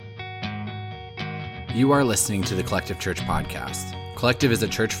You are listening to the Collective Church podcast. Collective is a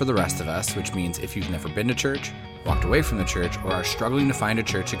church for the rest of us, which means if you've never been to church, walked away from the church, or are struggling to find a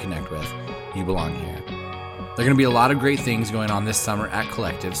church to connect with, you belong here. There are going to be a lot of great things going on this summer at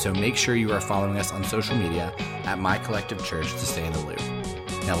Collective, so make sure you are following us on social media at My Collective Church to stay in the loop.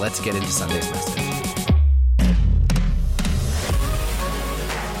 Now let's get into Sunday's message.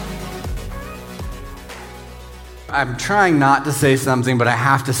 I'm trying not to say something, but I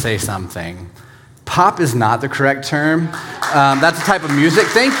have to say something. Pop is not the correct term. That's a type of music.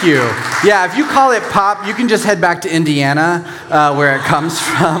 Thank you. Yeah, if you call it pop, you can just head back to Indiana, where it comes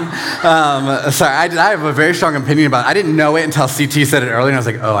from. Sorry, I have a very strong opinion about it. I didn't know it until CT said it earlier, and I was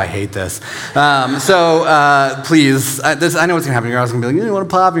like, oh, I hate this. Please, I know what's going to happen. You're always going to be like, you want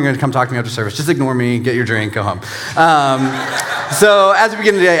to pop? You're going to come talk to me after service. Just ignore me, get your drink, go home. So as we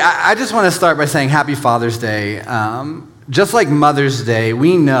begin today, I just want to start by saying Happy Father's Day. Just like Mother's Day,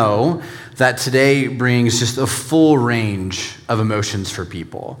 we know that today brings just a full range of emotions for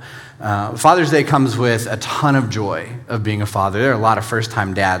people. Father's Day comes with a ton of joy of being a father. There are a lot of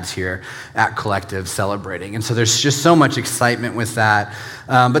first-time dads here at Collective celebrating, and so there's just so much excitement with that.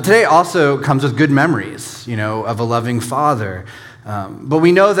 But today also comes with good memories, of a loving father. But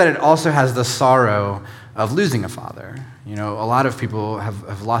we know that it also has the sorrow of losing a father. A lot of people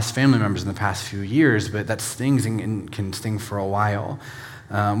have lost family members in the past few years, but that stings and can sting for a while.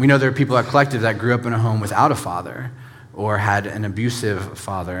 We know there are people at Collective that grew up in a home without a father or had an abusive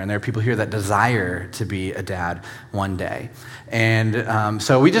father, and there are people here that desire to be a dad one day. And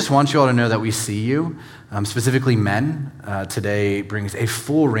so we just want you all to know that we see you, specifically men. Today brings a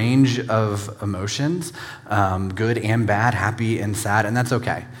full range of emotions, good and bad, happy and sad, and that's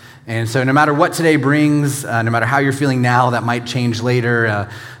okay. And so no matter what today brings, no matter how you're feeling now, that might change later,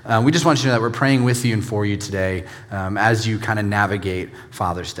 we just want you to know that we're praying with you and for you today as you kind of navigate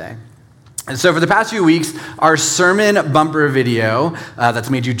Father's Day. And so for the past few weeks, our sermon bumper video that's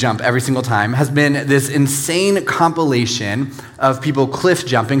made you jump every single time has been this insane compilation of people cliff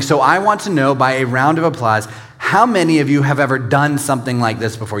jumping. So I want to know, by a round of applause, how many of you have ever done something like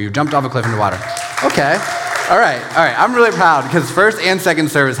this before? You've jumped off a cliff into water. Okay. All right. I'm really proud because first and second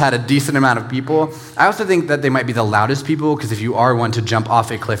service had a decent amount of people. I also think that they might be the loudest people because if you are one to jump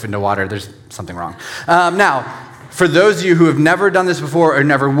off a cliff into water, there's something wrong. Now, for those of you who have never done this before or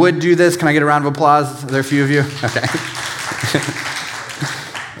never would do this, can I get a round of applause? Are there a few of you? Okay.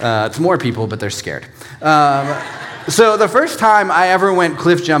 It's more people, but they're scared. So the first time I ever went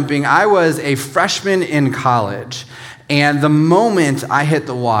cliff jumping, I was a freshman in college. And the moment I hit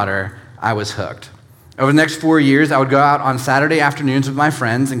the water, I was hooked. Over the next 4 years, I would go out on Saturday afternoons with my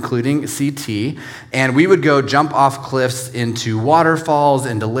friends, including CT, and we would go jump off cliffs into waterfalls,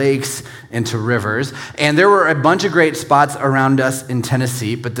 into lakes, into rivers. And there were a bunch of great spots around us in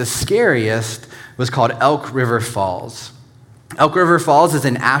Tennessee, but the scariest was called Elk River Falls. Elk River Falls is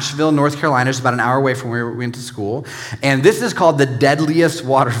in Asheville, North Carolina. It's about an hour away from where we went to school. And this is called the deadliest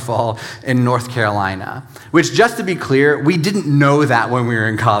waterfall in North Carolina, which, just to be clear, we didn't know that when we were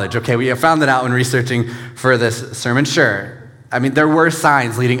in college, okay? We found that out when researching for this sermon. Sure, there were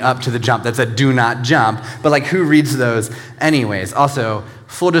signs leading up to the jump that said, do not jump, but who reads those anyways? Also,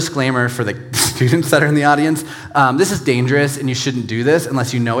 full disclaimer for the students that are in the audience, this is dangerous and you shouldn't do this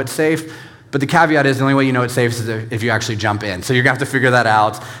unless you know it's safe. But the caveat is the only way you know it's safe is if you actually jump in. So you're going to have to figure that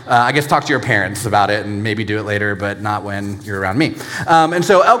out. I guess talk to your parents about it and maybe do it later, but not when you're around me. And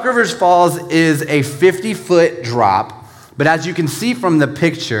so Elk River Falls is a 50-foot drop. But as you can see from the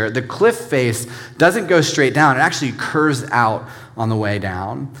picture, the cliff face doesn't go straight down. It actually curves out on the way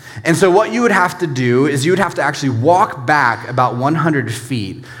down. And so what you would have to do is you would have to actually walk back about 100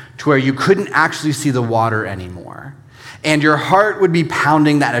 feet to where you couldn't actually see the water anymore. And your heart would be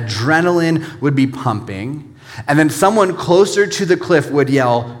pounding, that adrenaline would be pumping, and then someone closer to the cliff would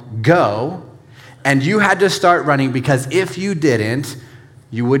yell, go, and you had to start running because if you didn't,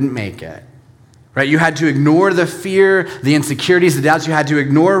 you wouldn't make it, right? You had to ignore the fear, the insecurities, the doubts. You had to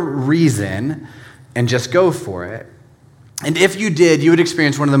ignore reason and just go for it. And if you did, you would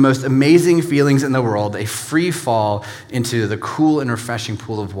experience one of the most amazing feelings in the world, a free fall into the cool and refreshing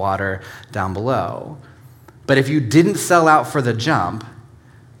pool of water down below. But if you didn't sell out for the jump,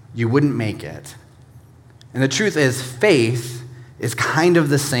 you wouldn't make it. And the truth is, faith is kind of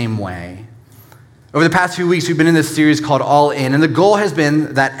the same way. Over the past few weeks, we've been in this series called All In, and the goal has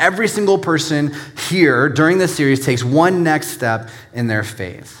been that every single person here during this series takes one next step in their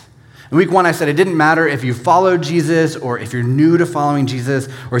faith. In week 1, I said it didn't matter if you followed Jesus or if you're new to following Jesus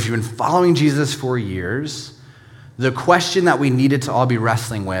or if you've been following Jesus for years. The question that we needed to all be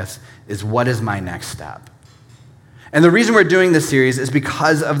wrestling with is, what is my next step? And the reason we're doing this series is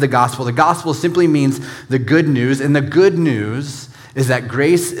because of the gospel. The gospel simply means the good news, and the good news is that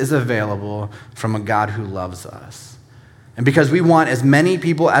grace is available from a God who loves us. And because we want as many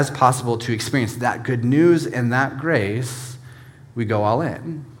people as possible to experience that good news and that grace, we go all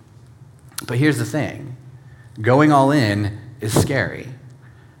in. But here's the thing. Going all in is scary.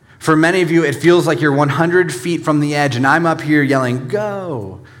 For many of you, it feels like you're 100 feet from the edge, and I'm up here yelling,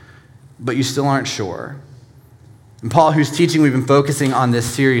 go, but you still aren't sure. And Paul, whose teaching we've been focusing on this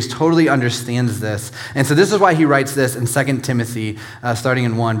series, totally understands this. And so this is why he writes this in 2 Timothy, starting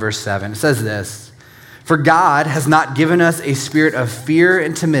in 1, verse 7. It says this, "For God has not given us a spirit of fear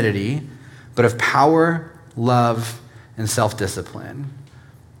and timidity, but of power, love, and self-discipline."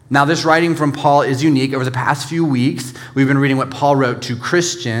 Now, this writing from Paul is unique. Over the past few weeks, we've been reading what Paul wrote to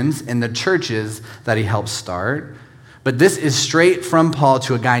Christians in the churches that he helped start. But this is straight from Paul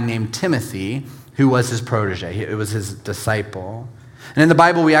to a guy named Timothy, who was his protege. It was his disciple. And in the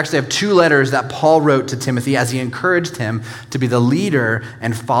Bible, we actually have 2 letters that Paul wrote to Timothy as he encouraged him to be the leader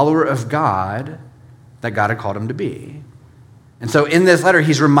and follower of God that God had called him to be. And so in this letter,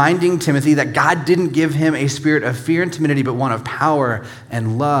 he's reminding Timothy that God didn't give him a spirit of fear and timidity, but one of power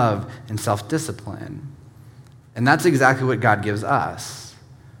and love and self-discipline. And that's exactly what God gives us.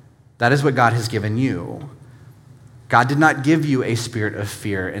 That is what God has given you. God did not give you a spirit of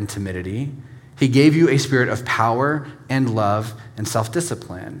fear and timidity. He gave you a spirit of power and love and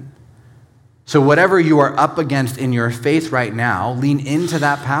self-discipline. So whatever you are up against in your faith right now, lean into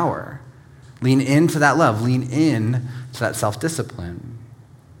that power. Lean into that love. Lean in to that self-discipline.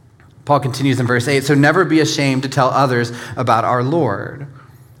 Paul continues in verse 8, "So never be ashamed to tell others about our Lord."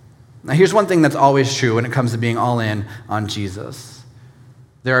 Now here's one thing that's always true when it comes to being all in on Jesus.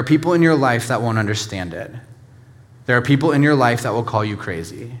 There are people in your life that won't understand it. There are people in your life that will call you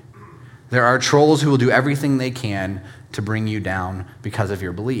crazy. There are trolls who will do everything they can to bring you down because of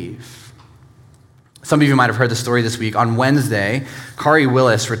your belief. Some of you might have heard the story this week. On Wednesday, Khari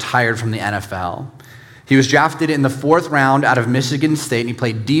Willis retired from the NFL. He was drafted in the 4th round out of Michigan State, and he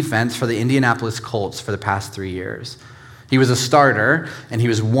played defense for the Indianapolis Colts for the past 3 years. He was a starter, and he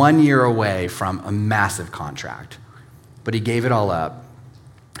was 1 year away from a massive contract. But he gave it all up.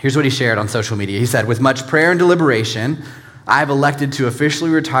 Here's what he shared on social media. He said, "With much prayer and deliberation, I have elected to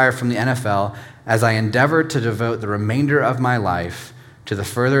officially retire from the NFL as I endeavor to devote the remainder of my life to the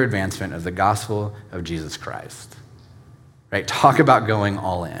further advancement of the gospel of Jesus Christ." Right? Talk about going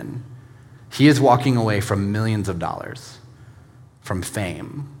all in. He is walking away from millions of dollars, from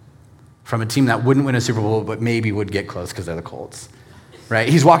fame, from a team that wouldn't win a Super Bowl but maybe would get close because they're the Colts. Right?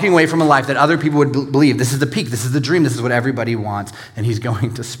 He's walking away from a life that other people would believe. This is the peak. This is the dream. This is what everybody wants. And he's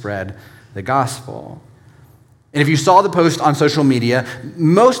going to spread the gospel. And if you saw the post on social media,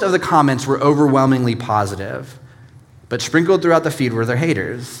 most of the comments were overwhelmingly positive. But sprinkled throughout the feed were their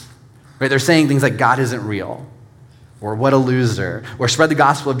haters. Right? They're saying things like, "God isn't real," or "What a loser," or "Spread the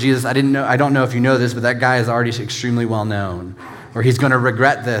gospel of Jesus. I don't know if you know this, but that guy is already extremely well known," or "He's going to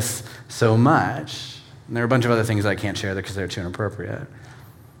regret this so much." And there are a bunch of other things that I can't share because they're too inappropriate.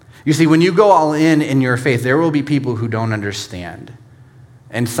 You see, when you go all in your faith, there will be people who don't understand.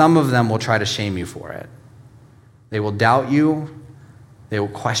 And some of them will try to shame you for it. They will doubt you. They will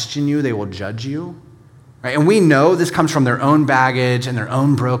question you. They will judge you. Right? And we know this comes from their own baggage and their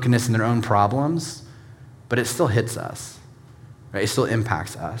own brokenness and their own problems, but it still hits us. Right? It still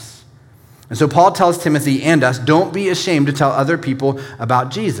impacts us. And so Paul tells Timothy and us, don't be ashamed to tell other people about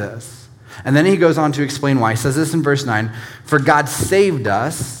Jesus. And then he goes on to explain why. He says this in verse 9, "For God saved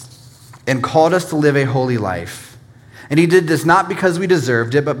us and called us to live a holy life. And he did this not because we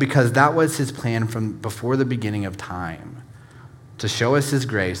deserved it, but because that was his plan from before the beginning of time, to show us his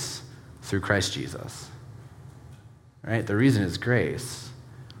grace through Christ Jesus." Right? The reason is grace.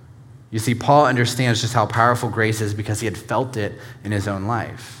 You see, Paul understands just how powerful grace is because he had felt it in his own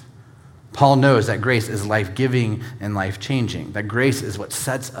life. Paul knows that grace is life-giving and life-changing, that grace is what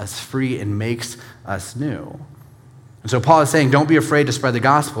sets us free and makes us new. And so Paul is saying, don't be afraid to spread the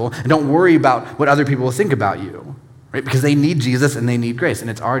gospel, and don't worry about what other people will think about you, right? Because they need Jesus and they need grace, and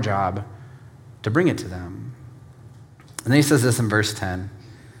it's our job to bring it to them. And then he says this in verse 10,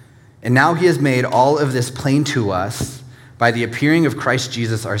 "And now he has made all of this plain to us by the appearing of Christ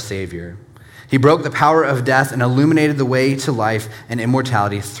Jesus our Savior. He broke the power of death and illuminated the way to life and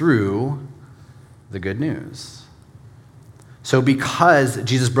immortality through the good news." So because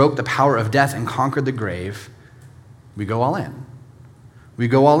Jesus broke the power of death and conquered the grave, we go all in. We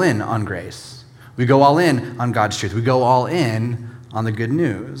go all in on grace. We go all in on God's truth. We go all in on the good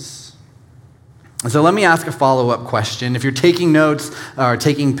news. And so let me ask a follow-up question. If you're taking notes or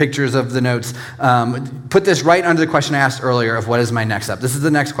taking pictures of the notes, put this right under the question I asked earlier of what is my next step. This is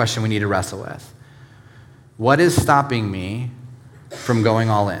the next question we need to wrestle with. What is stopping me from going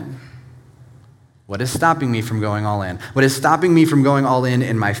all in? What is stopping me from going all in? What is stopping me from going all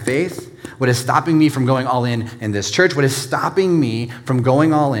in my faith? What is stopping me from going all in this church? What is stopping me from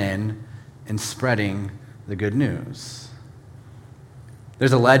going all in and spreading the good news?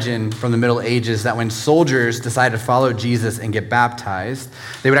 There's a legend from the Middle Ages that when soldiers decided to follow Jesus and get baptized,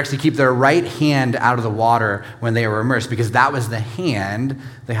 they would actually keep their right hand out of the water when they were immersed because that was the hand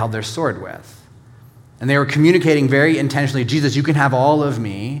they held their sword with. And they were communicating very intentionally, Jesus, you can have all of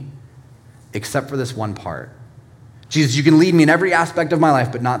me except for this one part. Jesus, you can lead me in every aspect of my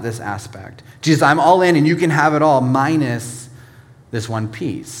life, but not this aspect. Jesus, I'm all in and you can have it all minus this one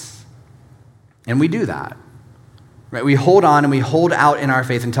piece. And we do that. Right? We hold on and we hold out in our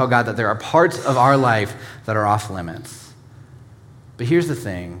faith and tell God that there are parts of our life that are off limits. But here's the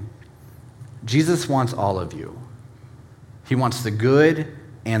thing. Jesus wants all of you. He wants the good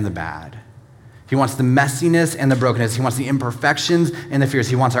and the bad. He wants the messiness and the brokenness. He wants the imperfections and the fears.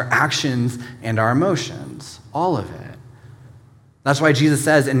 He wants our actions and our emotions, all of it. That's why Jesus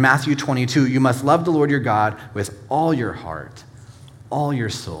says in Matthew 22, you must love the Lord your God with all your heart, all your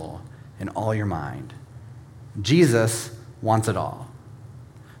soul, and all your mind. Jesus wants it all.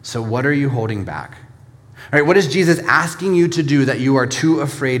 So what are you holding back? All right, what is Jesus asking you to do that you are too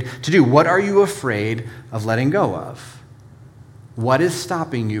afraid to do? What are you afraid of letting go of? What is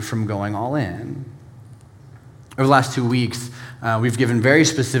stopping you from going all in? Over the last 2 weeks, we've given very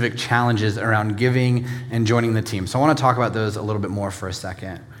specific challenges around giving and joining the team. So I want to talk about those a little bit more for a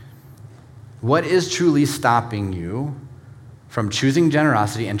second. What is truly stopping you from choosing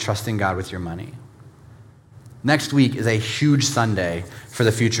generosity and trusting God with your money? Next week is a huge Sunday for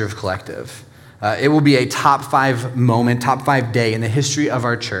the future of Collective. It will be a top 5 moment, top 5 day in the history of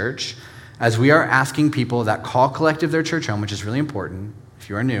our church as we are asking people that call Collective their church home, which is really important. If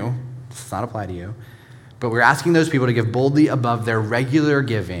you are new, this does not apply to you. But we're asking those people to give boldly above their regular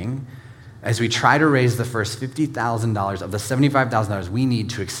giving as we try to raise the first $50,000 of the $75,000 we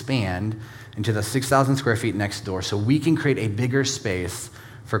need to expand into the 6,000 square feet next door so we can create a bigger space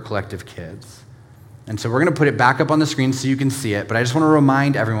for Collective Kids. And so we're going to put it back up on the screen so you can see it, but I just want to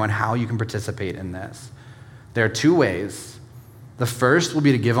remind everyone how you can participate in this. There are 2 ways. The first will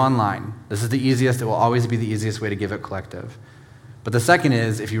be to give online. This is the easiest. It will always be the easiest way to give at Collective. But the second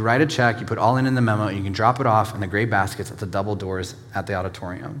is, if you write a check, you put all in the memo, and you can drop it off in the gray baskets at the double doors at the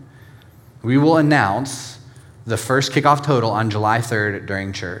auditorium. We will announce the first kickoff total on July 3rd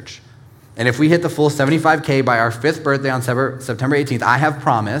during church. And if we hit the full 75K by our 5th birthday on September 18th, I have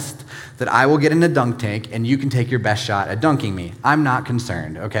promised that I will get in a dunk tank and you can take your best shot at dunking me. I'm not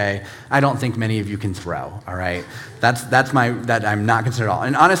concerned, okay? I don't think many of you can throw, all right? That I'm not concerned at all.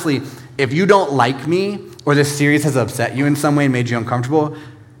 And honestly, if you don't like me or this series has upset you in some way and made you uncomfortable,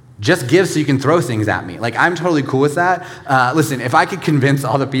 just give so you can throw things at me. Like, I'm totally cool with that. Listen, if I could convince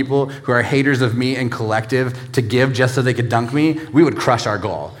all the people who are haters of me and Collective to give just so they could dunk me, we would crush our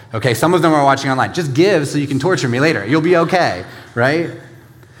goal, okay? Some of them are watching online. Just give so you can torture me later. You'll be okay, right?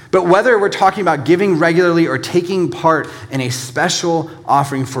 But whether we're talking about giving regularly or taking part in a special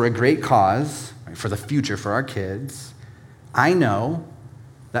offering for a great cause, right, for the future, for our kids, I know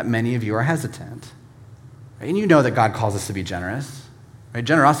that many of you are hesitant. Right? And you know that God calls us to be generous. Right?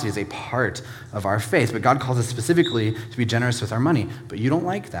 Generosity is a part of our faith, but God calls us specifically to be generous with our money. But you don't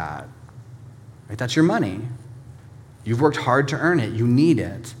like that. Right? That's your money. You've worked hard to earn it. You need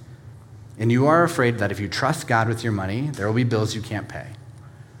it. And you are afraid that if you trust God with your money, there will be bills you can't pay.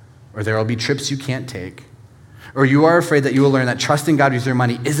 Or there will be trips you can't take. Or you are afraid that you will learn that trusting God with your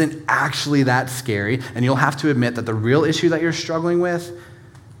money isn't actually that scary, and you'll have to admit that the real issue that you're struggling with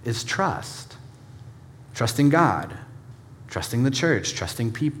is trust. Trusting God. Trusting the church,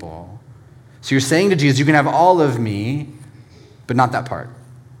 trusting people. So you're saying to Jesus, you can have all of me, but not that part.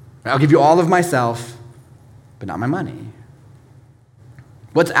 I'll give you all of myself, but not my money.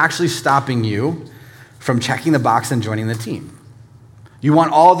 What's actually stopping you from checking the box and joining the team? You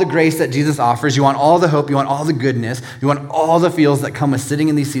want all the grace that Jesus offers. You want all the hope. You want all the goodness. You want all the feels that come with sitting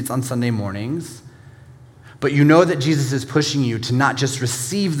in these seats on Sunday mornings. But you know that Jesus is pushing you to not just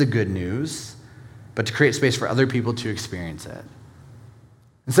receive the good news, but to create space for other people to experience it.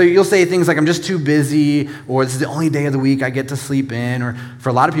 And so you'll say things like, I'm just too busy, or this is the only day of the week I get to sleep in, or for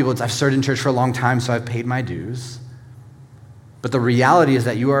a lot of people, it's I've served in church for a long time, so I've paid my dues. But the reality is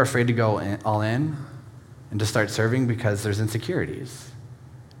that you are afraid to go all in and to start serving because there's insecurities.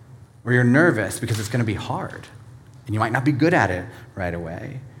 Or you're nervous because it's going to be hard, and you might not be good at it right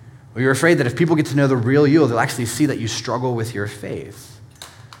away. Or you're afraid that if people get to know the real you, they'll actually see that you struggle with your faith.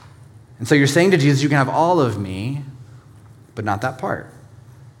 And so you're saying to Jesus, you can have all of me, but not that part.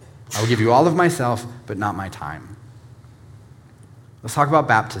 I will give you all of myself, but not my time. Let's talk about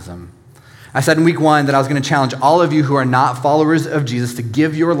baptism. I said in week 1 that I was going to challenge all of you who are not followers of Jesus to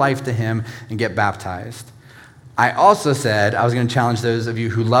give your life to him and get baptized. I also said I was going to challenge those of you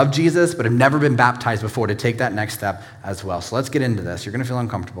who love Jesus but have never been baptized before to take that next step as well. So let's get into this. You're going to feel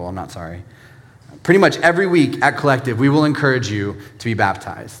uncomfortable. I'm not sorry. Pretty much every week at Collective, we will encourage you to be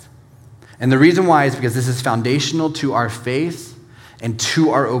baptized. And the reason why is because this is foundational to our faith and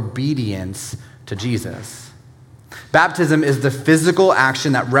to our obedience to Jesus. Baptism is the physical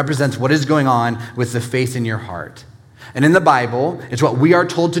action that represents what is going on with the faith in your heart. And in the Bible, it's what we are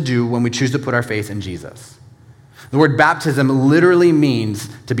told to do when we choose to put our faith in Jesus. The word baptism literally means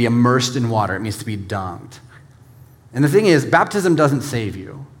to be immersed in water. It means to be dunked. And the thing is, baptism doesn't save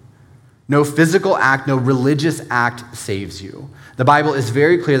you. No physical act, no religious act saves you. The Bible is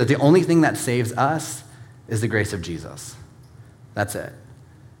very clear that the only thing that saves us is the grace of Jesus. That's it.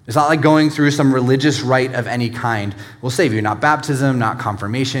 It's not like going through some religious rite of any kind will save you. Not baptism, not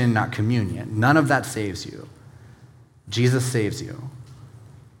confirmation, not communion. None of that saves you. Jesus saves you.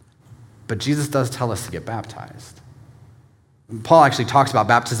 But Jesus does tell us to get baptized. Paul actually talks about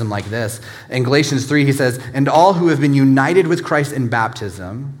baptism like this. In Galatians 3, he says, "And all who have been united with Christ in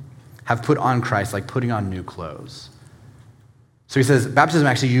baptism have put on Christ like putting on new clothes." So he says baptism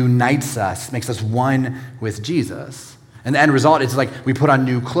actually unites us, makes us one with Jesus. And the end result is like we put on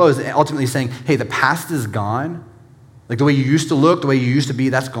new clothes, ultimately saying, hey, the past is gone. Like the way you used to look, the way you used to be,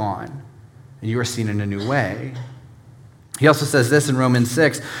 that's gone. And you are seen in a new way. He also says this in Romans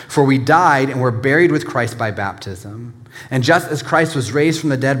 6, "For we died and were buried with Christ by baptism. And just as Christ was raised from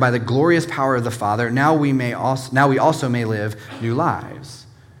the dead by the glorious power of the Father, now we also may live new lives."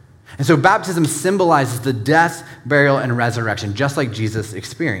 And so baptism symbolizes the death, burial, and resurrection, just like Jesus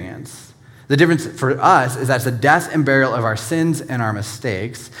experienced. The difference for us is that it's the death and burial of our sins and our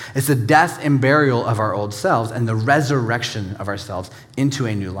mistakes. It's the death and burial of our old selves and the resurrection of ourselves into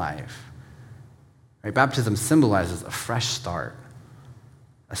a new life. Right? Baptism symbolizes a fresh start,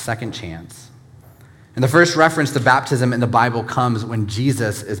 a second chance. And the first reference to baptism in the Bible comes when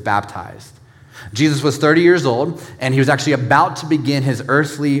Jesus is baptized. Jesus was 30 years old, and he was actually about to begin his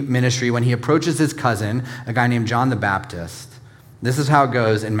earthly ministry when he approaches his cousin, a guy named John the Baptist. This is how it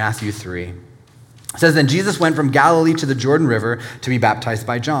goes in Matthew 3. It says, "Then Jesus went from Galilee to the Jordan River to be baptized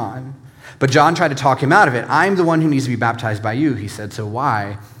by John. But John tried to talk him out of it. 'I'm the one who needs to be baptized by you,' he said, 'so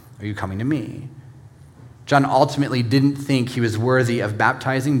why are you coming to me?'" John ultimately didn't think he was worthy of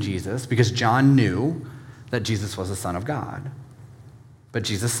baptizing Jesus because John knew that Jesus was the Son of God. But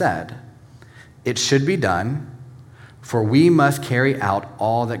Jesus said, "It should be done, for we must carry out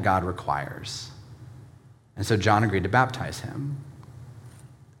all that God requires." And so John agreed to baptize him.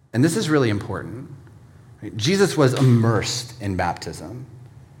 And this is really important. Right? Jesus was immersed in baptism.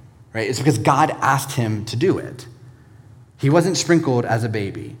 Right? It's because God asked him to do it. He wasn't sprinkled as a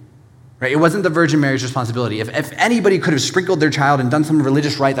baby. Right? It wasn't the Virgin Mary's responsibility. If anybody could have sprinkled their child and done some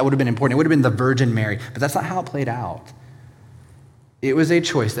religious rite, that would have been important. It would have been the Virgin Mary. But that's not how it played out. It was a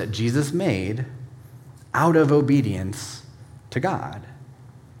choice that Jesus made out of obedience to God.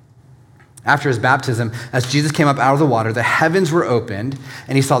 After his baptism, as Jesus came up out of the water, the heavens were opened,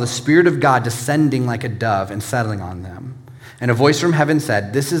 and he saw the Spirit of God descending like a dove and settling on them. And a voice from heaven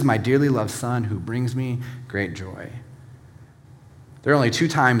said, "This is my dearly loved Son who brings me great joy." There are only 2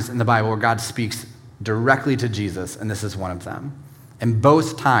 times in the Bible where God speaks directly to Jesus, and this is one of them. And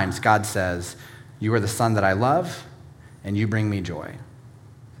both times God says, "You are the Son that I love, and you bring me joy."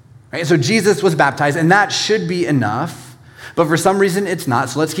 Right? So Jesus was baptized, and that should be enough. But for some reason, it's not,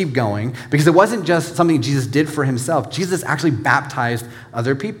 so let's keep going. Because it wasn't just something Jesus did for himself. Jesus actually baptized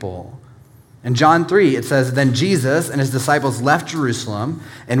other people. In John 3, it says, "Then Jesus and his disciples left Jerusalem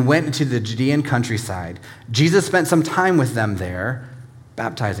and went into the Judean countryside. Jesus spent some time with them there,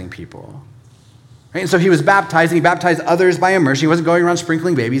 baptizing people." Right? And so he was baptizing. He baptized others by immersion. He wasn't going around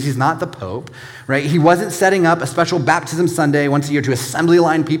sprinkling babies. He's not the Pope. Right? He wasn't setting up a special baptism Sunday once a year to assembly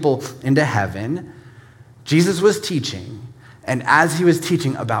line people into heaven. Jesus was teaching. And as he was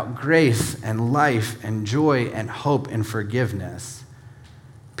teaching about grace and life and joy and hope and forgiveness,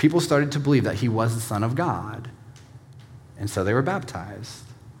 people started to believe that he was the Son of God. And so they were baptized.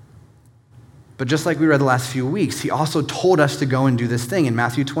 But just like we read the last few weeks, he also told us to go and do this thing. In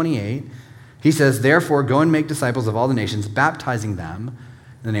Matthew 28, he says, "Therefore, go and make disciples of all the nations, baptizing them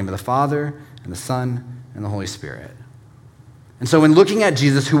in the name of the Father and the Son and the Holy Spirit." And so when looking at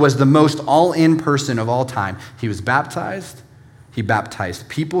Jesus, who was the most all-in person of all time, he was baptized, He baptized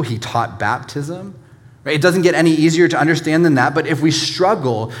people. He taught baptism. Right? It doesn't get any easier to understand than that, but if we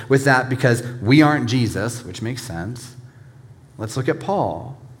struggle with that because we aren't Jesus, which makes sense, let's look at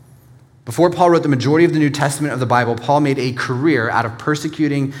Paul. Before Paul wrote the majority of the New Testament of the Bible, Paul made a career out of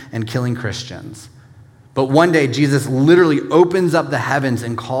persecuting and killing Christians. But one day, Jesus literally opens up the heavens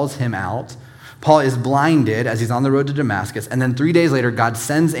and calls him out. Paul is blinded as he's on the road to Damascus, and then 3 days later, God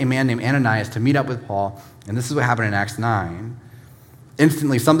sends a man named Ananias to meet up with Paul, and this is what happened in Acts 9.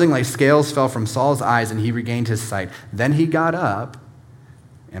 Instantly, something like scales fell from Saul's eyes, and he regained his sight. Then he got up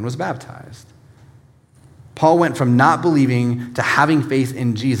and was baptized. Paul went from not believing to having faith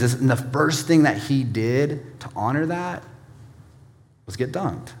in Jesus, and the first thing that he did to honor that was get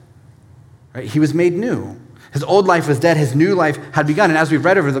dunked. Right? He was made new. His old life was dead. His new life had begun. And as we've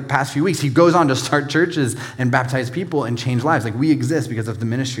read over the past few weeks, he goes on to start churches and baptize people and change lives. Like, we exist because of the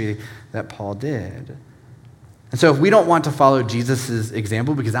ministry that Paul did. And so if we don't want to follow Jesus'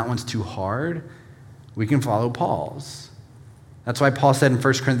 example because that one's too hard, we can follow Paul's. That's why Paul said in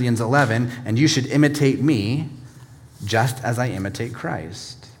 1 Corinthians 11, and you should imitate me just as I imitate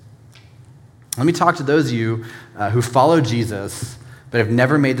Christ. Let me talk to those of you who follow Jesus but have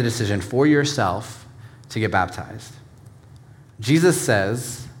never made the decision for yourself to get baptized. Jesus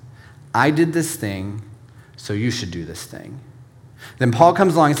says, I did this thing, so you should do this thing. Then Paul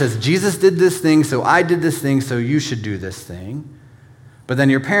comes along and says, Jesus did this thing, so I did this thing, so you should do this thing. But then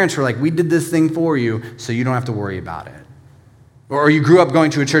your parents were like, we did this thing for you, so you don't have to worry about it. Or you grew up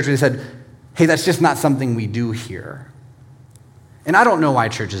going to a church where they said, hey, that's just not something we do here. And I don't know why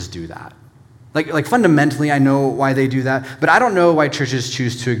churches do that. Like fundamentally, I know why they do that, but I don't know why churches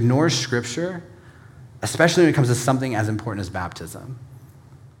choose to ignore Scripture, especially when it comes to something as important as baptism,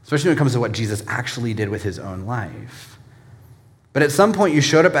 especially when it comes to what Jesus actually did with his own life. But at some point, you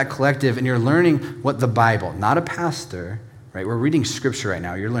showed up at Collective and you're learning what the Bible, not a pastor, right? We're reading Scripture right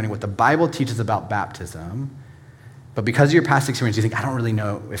now. You're learning what the Bible teaches about baptism, but because of your past experience, you think, I don't really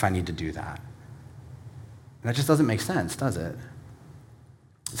know if I need to do that. And that just doesn't make sense, does it?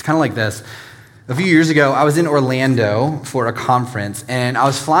 It's kind of like this. A few years ago, I was in Orlando for a conference, and I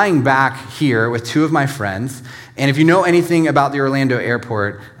was flying back here with two of my friends. And if you know anything about the Orlando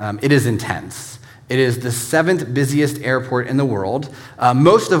airport, it is intense. It is the 7th busiest airport in the world,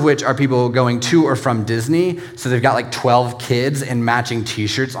 most of which are people going to or from Disney. So they've got like 12 kids and matching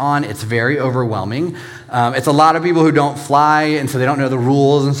t-shirts on. It's very overwhelming. It's a lot of people who don't fly, and so they don't know the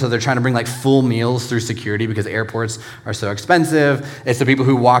rules, and so they're trying to bring like full meals through security because airports are so expensive. It's the people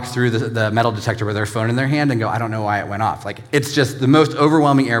who walk through the metal detector with their phone in their hand and go, I don't know why it went off. Like, it's just the most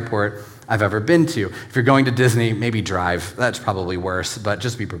overwhelming airport I've ever been to. If you're going to Disney, maybe drive. That's probably worse, but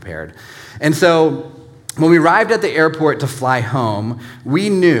just be prepared. And so when we arrived at the airport to fly home, we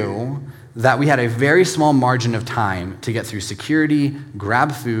knew that we had a very small margin of time to get through security,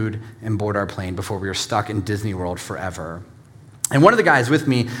 grab food, and board our plane before we were stuck in Disney World forever. And one of the guys with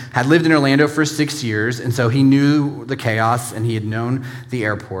me had lived in Orlando for 6 years, and so he knew the chaos and he had known the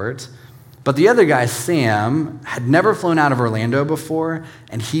airport. But the other guy, Sam, had never flown out of Orlando before,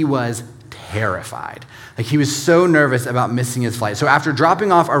 and he was terrified. Like, he was so nervous about missing his flight. So after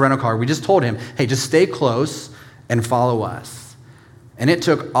dropping off our rental car, we just told him, hey, just stay close and follow us. And it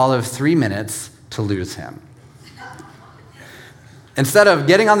took all of 3 minutes to lose him. Instead of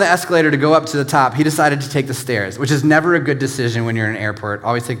getting on the escalator to go up to the top, he decided to take the stairs, which is never a good decision when you're in an airport.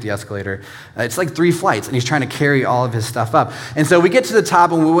 Always take the escalator. It's like 3 flights, and he's trying to carry all of his stuff up. And so we get to the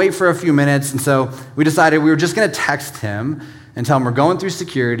top, and we wait for a few minutes, and so we decided we were just going to text him and tell him we're going through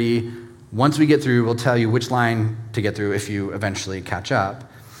security. Once we get through, we'll tell you which line to get through if you eventually catch up.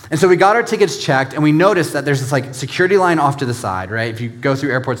 And so we got our tickets checked, and we noticed that there's this like security line off to the side, right? If you go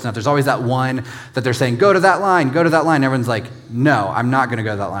through airports enough, there's always that one that they're saying, go to that line, go to that line. Everyone's like, no, I'm not going to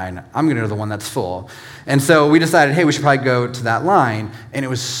go to that line. I'm going to go to the one that's full. And so we decided, hey, we should probably go to that line, and it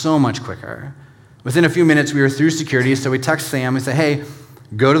was so much quicker. Within a few minutes, we were through security, so we text Sam. We said, hey,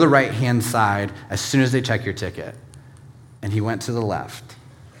 go to the right-hand side as soon as they check your ticket. And he went to the left.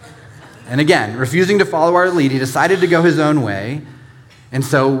 And again, refusing to follow our lead, he decided to go his own way. And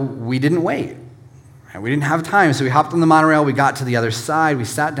so we didn't wait. We didn't have time, so we hopped on the monorail, we got to the other side, we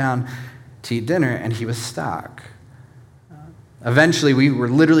sat down to eat dinner, and he was stuck. Eventually, we were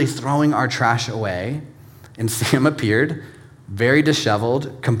literally throwing our trash away, and Sam appeared, very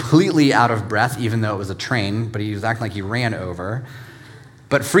disheveled, completely out of breath, even though it was a train, but he was acting like he ran over,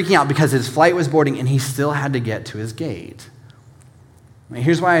 but freaking out because his flight was boarding, and he still had to get to his gate.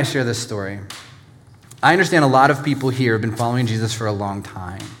 Here's why I share this story. I understand a lot of people here have been following Jesus for a long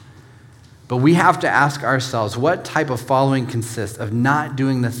time. But we have to ask ourselves, what type of following consists of not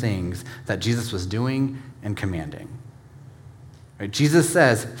doing the things that Jesus was doing and commanding? Right? Jesus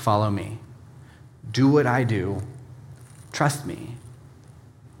says, follow me. Do what I do. Trust me.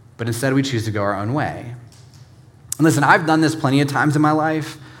 But instead we choose to go our own way. And listen, I've done this plenty of times in my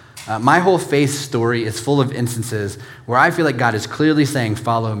life. My whole faith story is full of instances where I feel like God is clearly saying,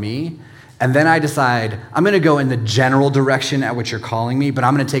 follow me. And then I decide, I'm going to go in the general direction at which you're calling me, but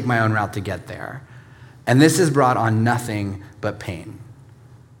I'm going to take my own route to get there. And this has brought on nothing but pain.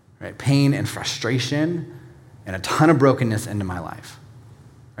 Right? Pain and frustration and a ton of brokenness into my life.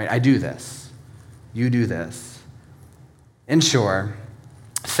 Right? I do this. You do this. And sure,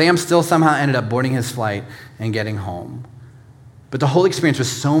 Sam still somehow ended up boarding his flight and getting home. But the whole experience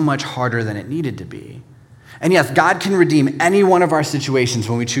was so much harder than it needed to be. And yes, God can redeem any one of our situations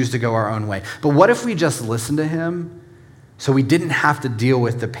when we choose to go our own way. But what if we just listened to him so we didn't have to deal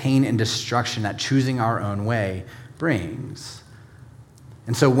with the pain and destruction that choosing our own way brings?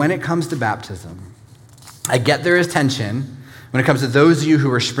 And so when it comes to baptism, I get there is tension when it comes to those of you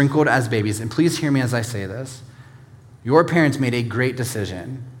who are sprinkled as babies. And please hear me as I say this. Your parents made a great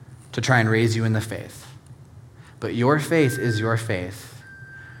decision to try and raise you in the faith. But your faith is your faith.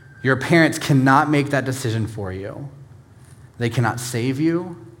 Your parents cannot make that decision for you. They cannot save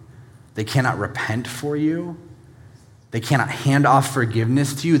you. They cannot repent for you. They cannot hand off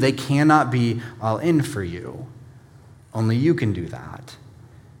forgiveness to you. They cannot be all in for you. Only you can do that.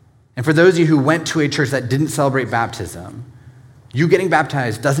 And for those of you who went to a church that didn't celebrate baptism, you getting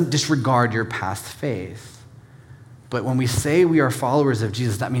baptized doesn't disregard your past faith. But when we say we are followers of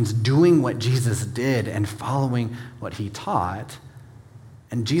Jesus, that means doing what Jesus did and following what he taught.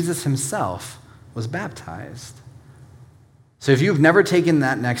 And Jesus himself was baptized. So if you've never taken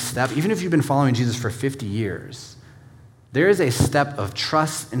that next step, even if you've been following Jesus for 50 years, there is a step of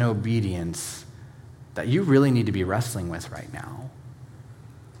trust and obedience that you really need to be wrestling with right now.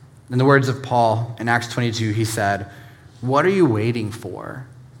 In the words of Paul in Acts 22, he said, "What are you waiting for?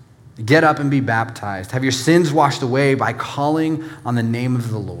 Get up and be baptized. Have your sins washed away by calling on the name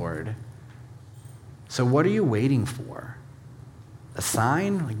of the Lord." So what are you waiting for? A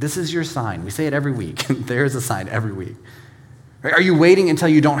sign? Like, this is your sign. We say it every week. There's a sign every week. Right? Are you waiting until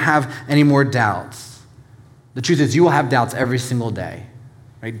you don't have any more doubts? The truth is you will have doubts every single day.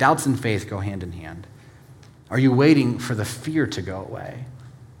 Right? Doubts and faith go hand in hand. Are you waiting for the fear to go away?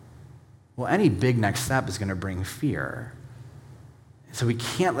 Well, any big next step is going to bring fear. So we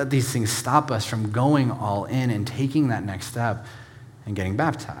can't let these things stop us from going all in and taking that next step and getting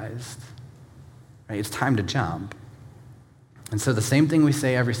baptized. Right? It's time to jump. And so the same thing we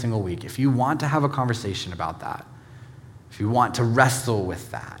say every single week, if you want to have a conversation about that, if you want to wrestle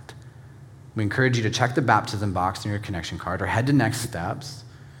with that, we encourage you to check the baptism box in your connection card or head to Next Steps.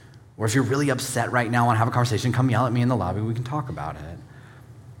 Or if you're really upset right now and have a conversation, come yell at me in the lobby. We can talk about it.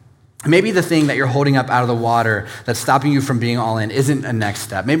 Maybe the thing that you're holding up out of the water that's stopping you from being all in isn't a next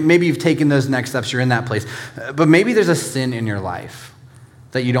step. Maybe you've taken those next steps, you're in that place. But maybe there's a sin in your life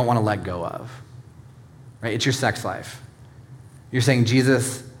that you don't want to let go of. Right? It's your sex life. You're saying,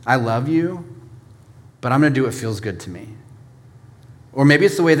 Jesus, I love you, but I'm going to do what feels good to me. Or maybe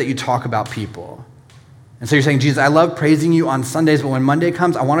it's the way that you talk about people. And so you're saying, Jesus, I love praising you on Sundays, but when Monday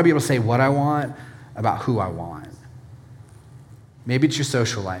comes, I want to be able to say what I want about who I want. Maybe it's your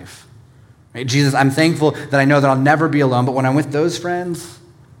social life. Right? Jesus, I'm thankful that I know that I'll never be alone, but when I'm with those friends,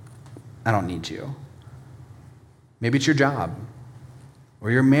 I don't need you. Maybe it's your job,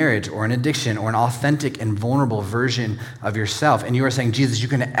 or your marriage, or an addiction, or an authentic and vulnerable version of yourself. And you are saying, Jesus, you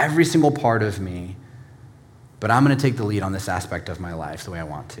can have every single part of me, but I'm going to take the lead on this aspect of my life the way I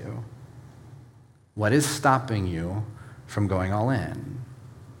want to. What is stopping you from going all in?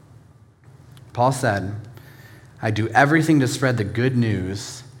 Paul said, I do everything to spread the good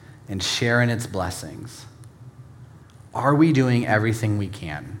news and share in its blessings. Are we doing everything we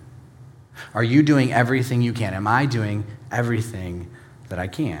can? Are you doing everything you can? Am I doing everything that I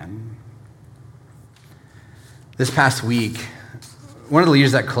can? This past week, one of the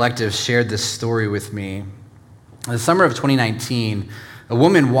leaders at Collective shared this story with me. In the summer of 2019, a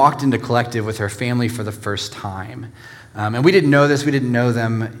woman walked into Collective with her family for the first time. And we didn't know this, we didn't know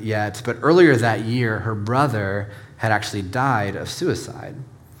them yet, but earlier that year, her brother had actually died of suicide.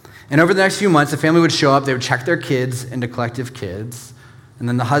 And over the next few months, the family would show up, they would check their kids into Collective Kids, and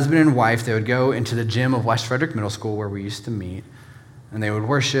then the husband and wife, they would go into the gym of West Frederick Middle School where we used to meet, and they would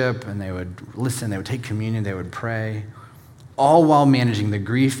worship, and they would listen, they would take communion, they would pray, all while managing the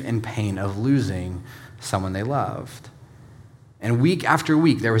grief and pain of losing someone they loved. And week after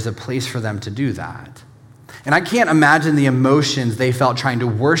week, there was a place for them to do that. And I can't imagine the emotions they felt trying to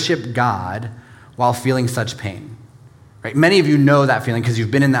worship God while feeling such pain. Right? Many of you know that feeling because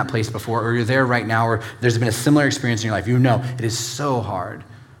you've been in that place before, or you're there right now, or there's been a similar experience in your life. You know it is so hard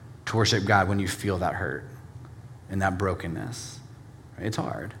to worship God when you feel that hurt and that brokenness. Right? It's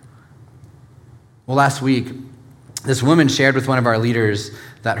hard. Well, last week, this woman shared with one of our leaders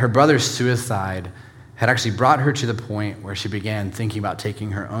that her brother's suicide had actually brought her to the point where she began thinking about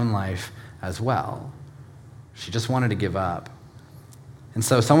taking her own life as well. She just wanted to give up. And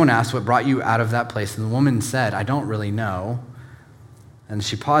so someone asked, what brought you out of that place? And the woman said, I don't really know. And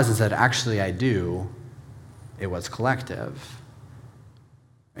she paused and said, actually, I do. It was Collective.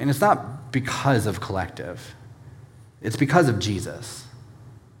 And it's not because of Collective. It's because of Jesus.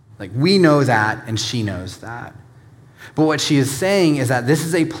 Like, we know that, and she knows that. But what she is saying is that this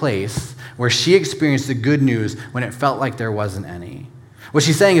is a place where she experienced the good news when it felt like there wasn't any. What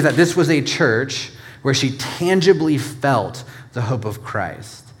she's saying is that this was a church where she tangibly felt the hope of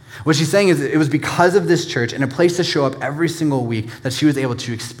Christ. What she's saying is that it was because of this church and a place to show up every single week that she was able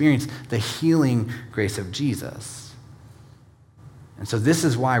to experience the healing grace of Jesus. And so this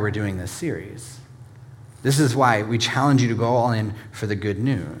is why we're doing this series. This is why we challenge you to go all in for the good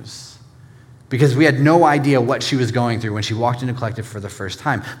news. Because we had no idea what she was going through when she walked into Collective for the first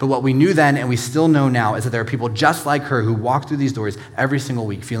time. But what we knew then and we still know now is that there are people just like her who walk through these doors every single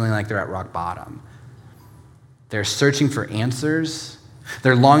week feeling like they're at rock bottom. They're searching for answers.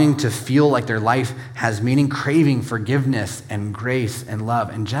 They're longing to feel like their life has meaning, craving forgiveness and grace and love,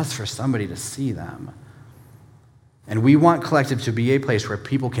 and just for somebody to see them. And we want Collective to be a place where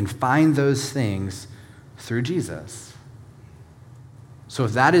people can find those things through Jesus. So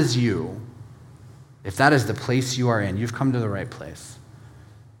if that is you, if that is the place you are in, you've come to the right place.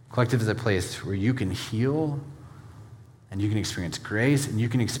 Collective is a place where you can heal, and you can experience grace, and you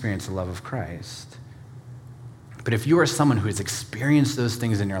can experience the love of Christ. But if you are someone who has experienced those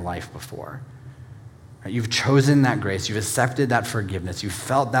things in your life before, right, you've chosen that grace, you've accepted that forgiveness, you've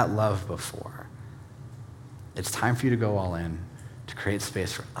felt that love before, it's time for you to go all in to create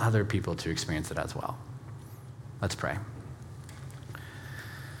space for other people to experience it as well. Let's pray.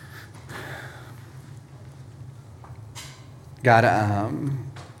 God,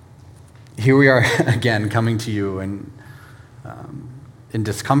 here we are again coming to you in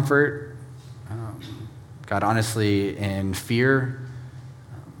discomfort, God, honestly, in fear,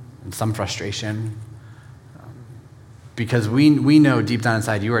 and some frustration, because we know deep down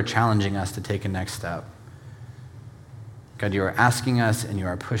inside you are challenging us to take a next step. God, you are asking us and you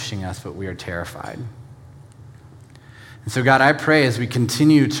are pushing us, but we are terrified. And so, God, I pray as we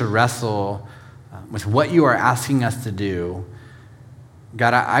continue to wrestle with what you are asking us to do,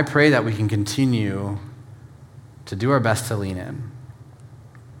 God, I pray that we can continue to do our best to lean in.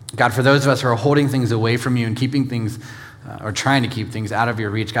 God, for those of us who are holding things away from you and keeping things, or trying to keep things out of your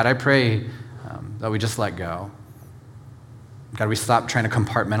reach, God, I pray that we just let go. God, we stop trying to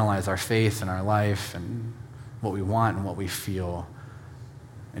compartmentalize our faith and our life and what we want and what we feel,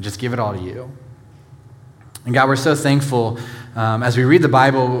 and just give it all to you. And God, we're so thankful as we read the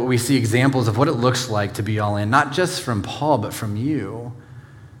Bible, we see examples of what it looks like to be all in, not just from Paul, but from you.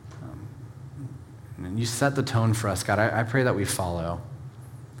 And you set the tone for us, God. I pray that we follow.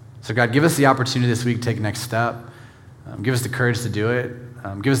 So God, give us the opportunity this week to take the next step. Give us the courage to do it.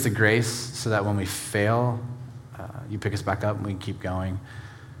 Give us the grace so that when we fail, you pick us back up and we can keep going.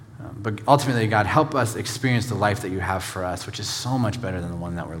 But ultimately, God, help us experience the life that you have for us, which is so much better than the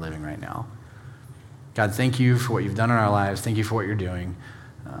one that we're living right now. God, thank you for what you've done in our lives. Thank you for what you're doing.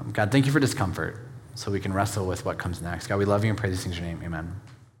 God, thank you for discomfort so we can wrestle with what comes next. God, we love you and pray these things in your name. Amen.